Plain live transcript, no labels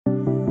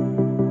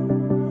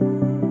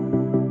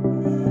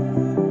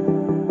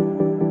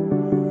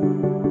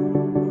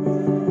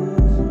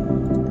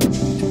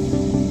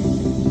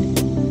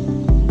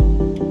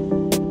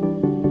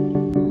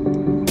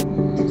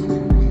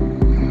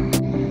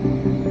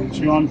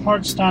So you're on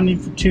hard standing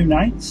for 2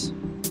 nights.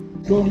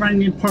 Go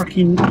around in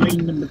parking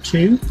lane number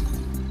 2.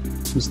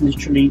 It's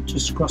literally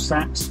just across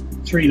that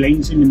 3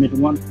 lanes in the middle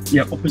one.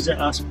 Yep. Opposite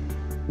us,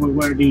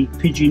 where the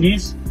pigeon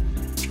is.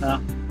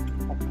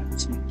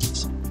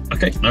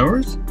 Okay, no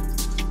worries.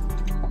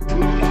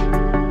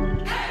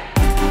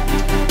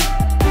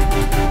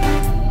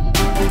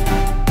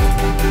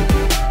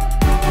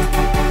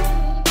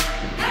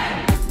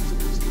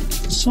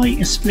 The site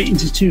is split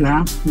into 2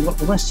 halves. We've got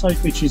the west side,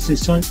 which is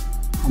this side,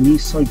 and the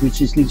east side,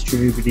 which is leads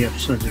you over the other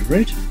side of the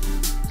road.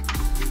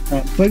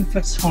 Both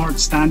that's hard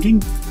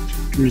standing.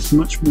 There is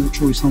much more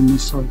choice on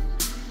this side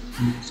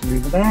than there's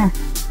over there,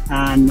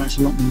 and there's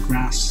a lot more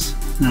grass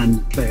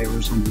and play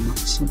areas on that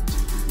side.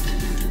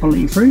 I'll let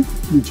you through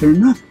and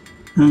turn that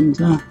and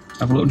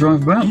have a little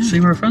drive about, yeah. See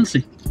where I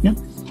fancy. Yep.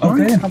 Okay. All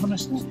right, have a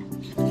nice day.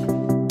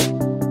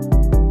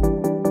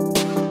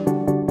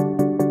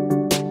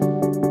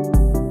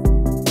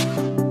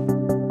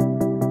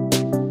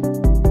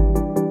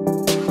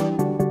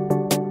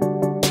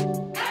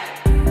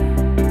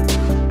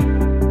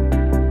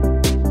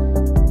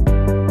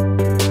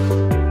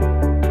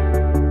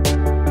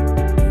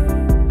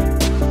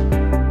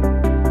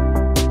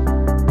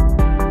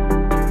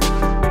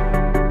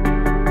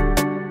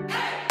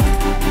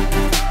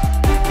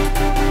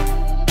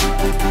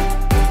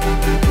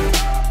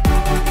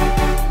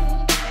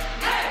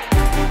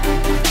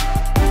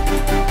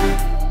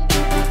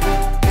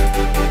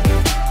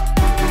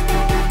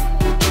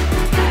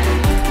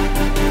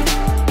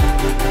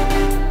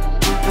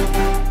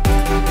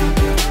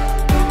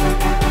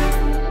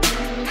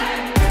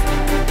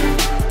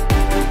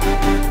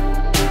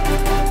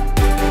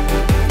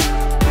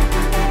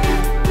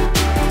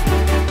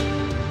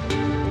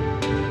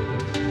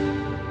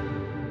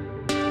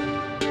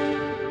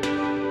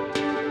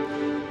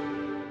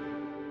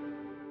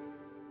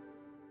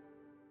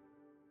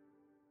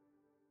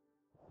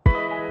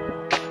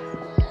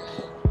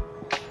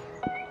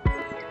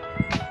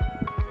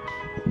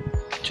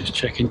 Just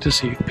checking to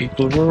see if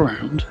people are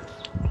around.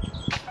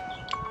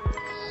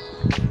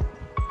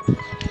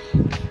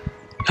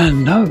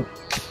 And no.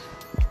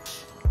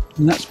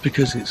 And that's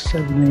because it's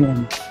 7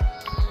 AM.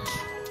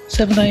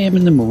 7 AM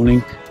in the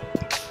morning.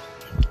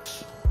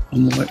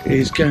 And what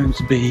is going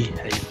to be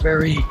a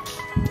very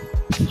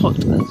hot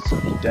and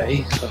sunny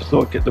day. So I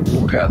thought I'd get the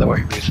walk out of the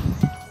way with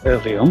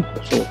early on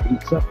before it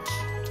heats up.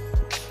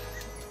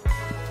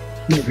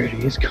 And it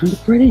really is kind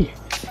of pretty.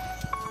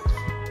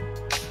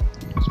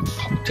 Let's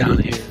pop down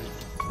here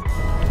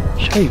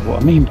and show you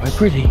what I mean by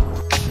pretty.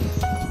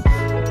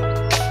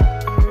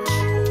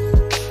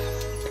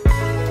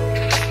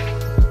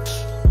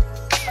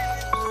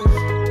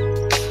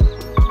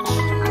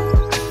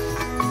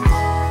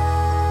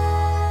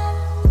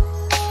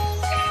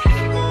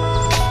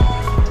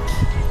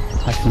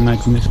 I can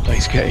imagine this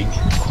place getting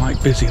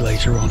quite busy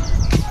later on.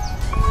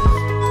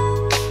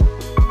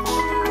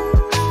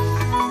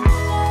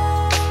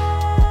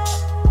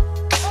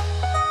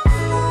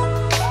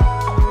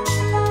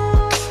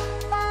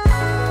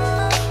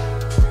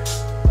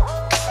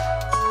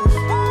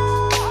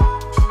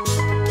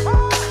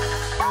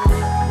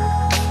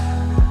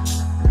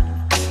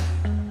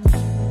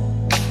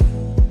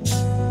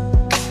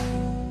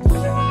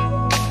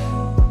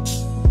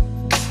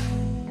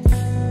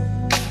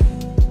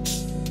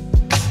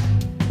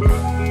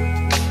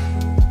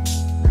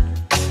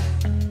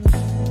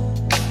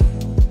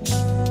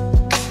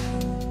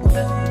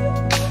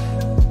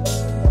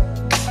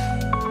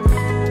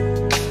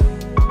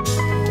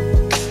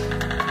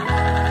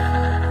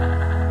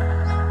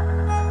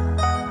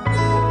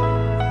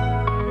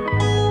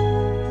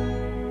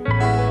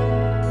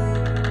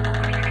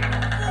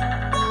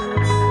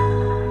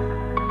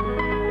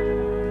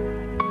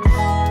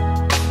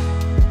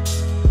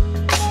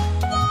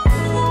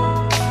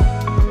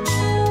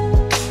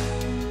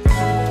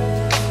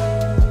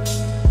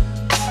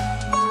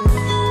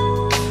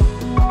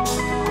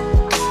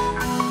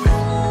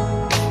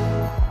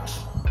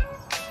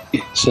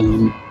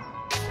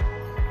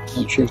 It's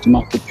not sure if the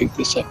mic will pick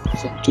this up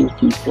because I'm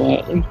talking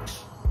quietly.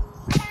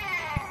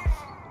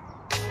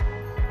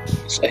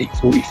 It's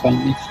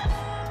 8:45.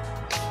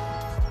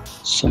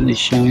 Sun is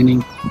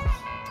shining.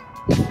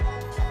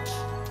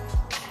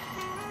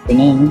 For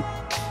now,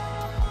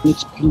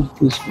 this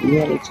park is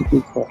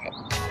relatively quiet.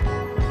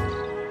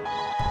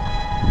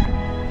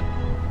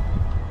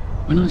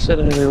 When I said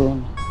earlier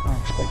on, I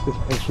expect this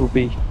place will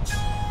be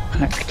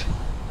packed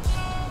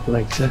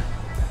later.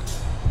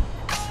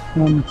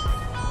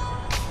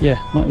 Yeah,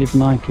 not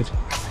even I could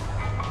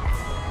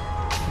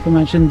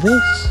imagine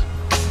this.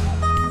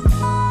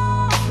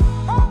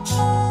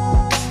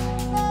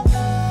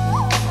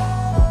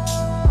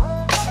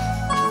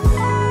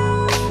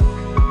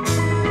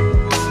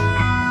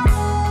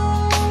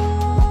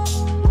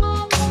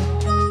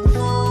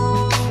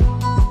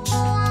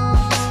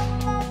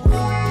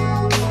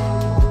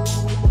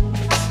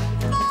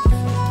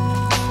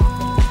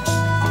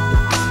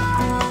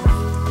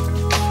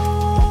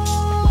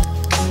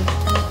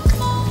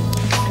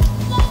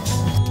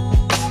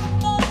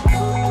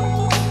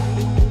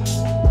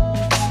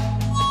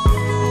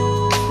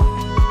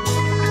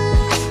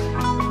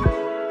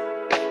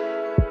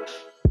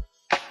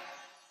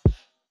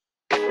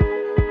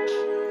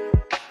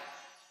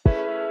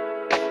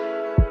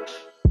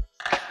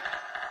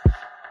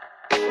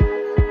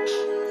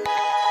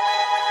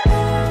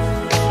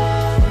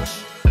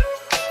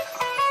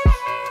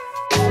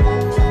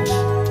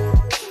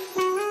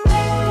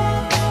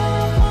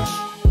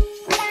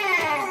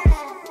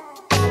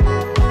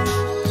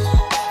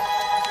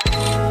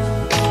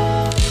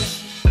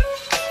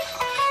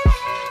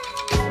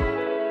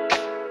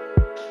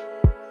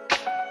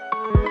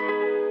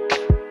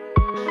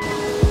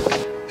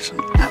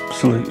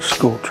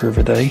 quarter of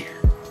a day.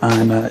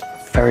 I'm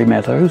at Ferry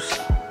Meadows,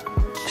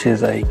 which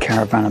is a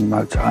caravan and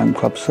motorhome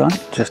club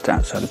site just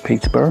outside of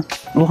Peterborough.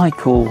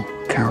 Like all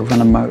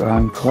caravan and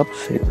motorhome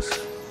clubs, it's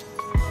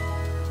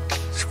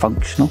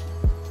functional,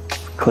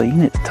 it's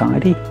clean, it's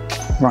tidy.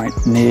 Right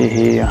near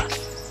here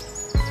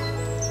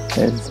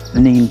there's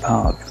Neen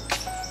Park,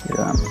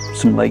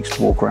 some lakes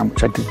to walk around,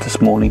 which I did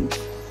this morning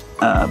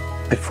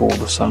before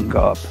the sun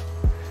got up.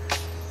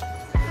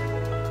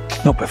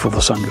 Not before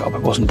the sun got up,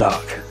 it wasn't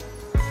dark.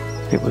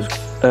 It was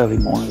early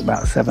morning,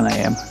 about 7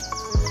 AM.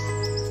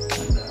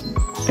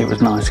 And it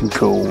was nice and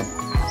cool,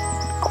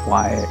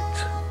 quiet.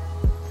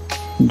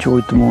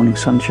 Enjoyed the morning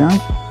sunshine.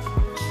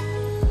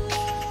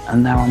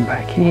 And now I'm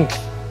back here,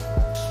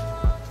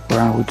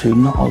 where I will do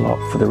not a lot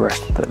for the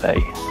rest of the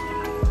day.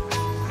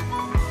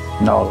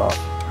 Not a lot.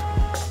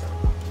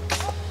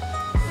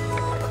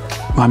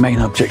 My main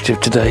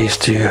objective today is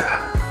to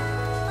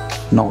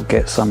not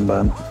get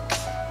sunburn.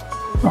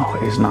 Oh,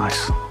 it is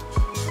nice.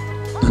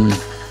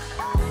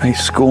 They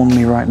scorn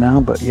me right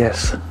now, but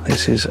yes,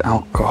 this is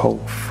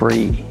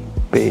alcohol-free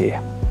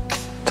beer.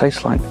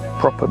 Tastes like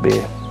proper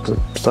beer,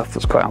 the stuff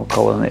that's got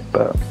alcohol in it,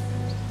 but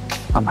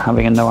I'm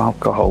having a no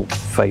alcohol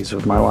phase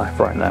of my life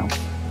right now.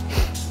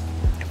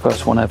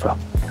 First one ever.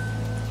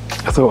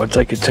 I thought I'd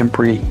take a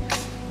temporary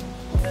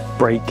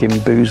break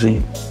in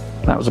boozing.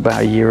 That was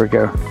about a year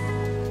ago.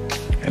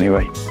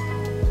 Anyway,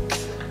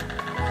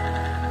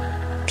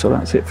 so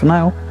that's it for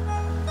now.